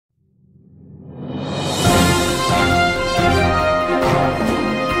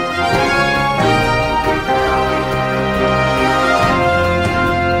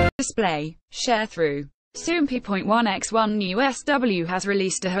display. Sharethrough. Soompi.1x1 NU'EST W has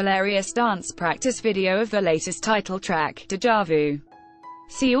released a hilarious dance practice video of the latest title track, Deja Vu.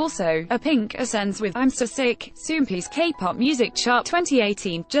 See also, A Pink Ascends with I'm So Sick, Soompi's K-pop music chart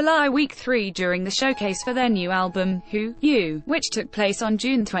 2018, July Week 3 during the showcase for their new album, Who, You, which took place on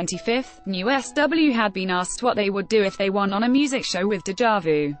June 25. NU'EST W had been asked what they would do if they won on a music show with Deja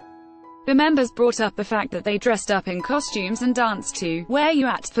Vu. The members brought up the fact that they dressed up in costumes and danced to Where You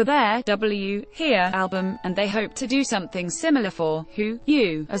At for their W, Here album, and they hope to do something similar for Who,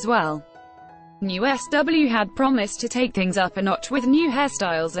 You, as well. NU'EST W had promised to take things up a notch with new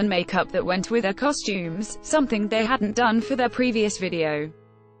hairstyles and makeup that went with their costumes, something they hadn't done for their previous video.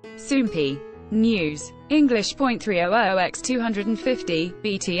 Soompi. News. English.300x250,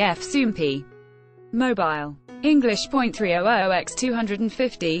 BTF Soompi. Mobile.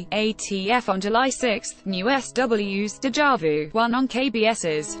 English.300x250, ATF on July 6, NU'EST W's Deja Vu won on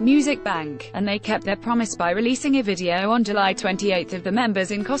KBS's Music Bank, and they kept their promise by releasing a video on July 28 of the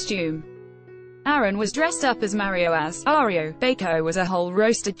members in costume. Aaron was dressed up as Mario as Ario, Baco was a whole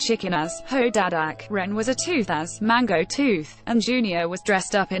roasted chicken as Ho Dadak, Ren was a tooth as Mango Tooth, and Junior was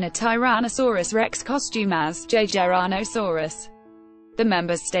dressed up in a Tyrannosaurus Rex costume as J. Geranosaurus. The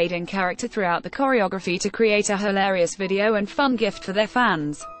members stayed in character throughout the choreography to create a hilarious video and fun gift for their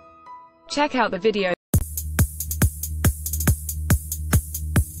fans. Check out the video.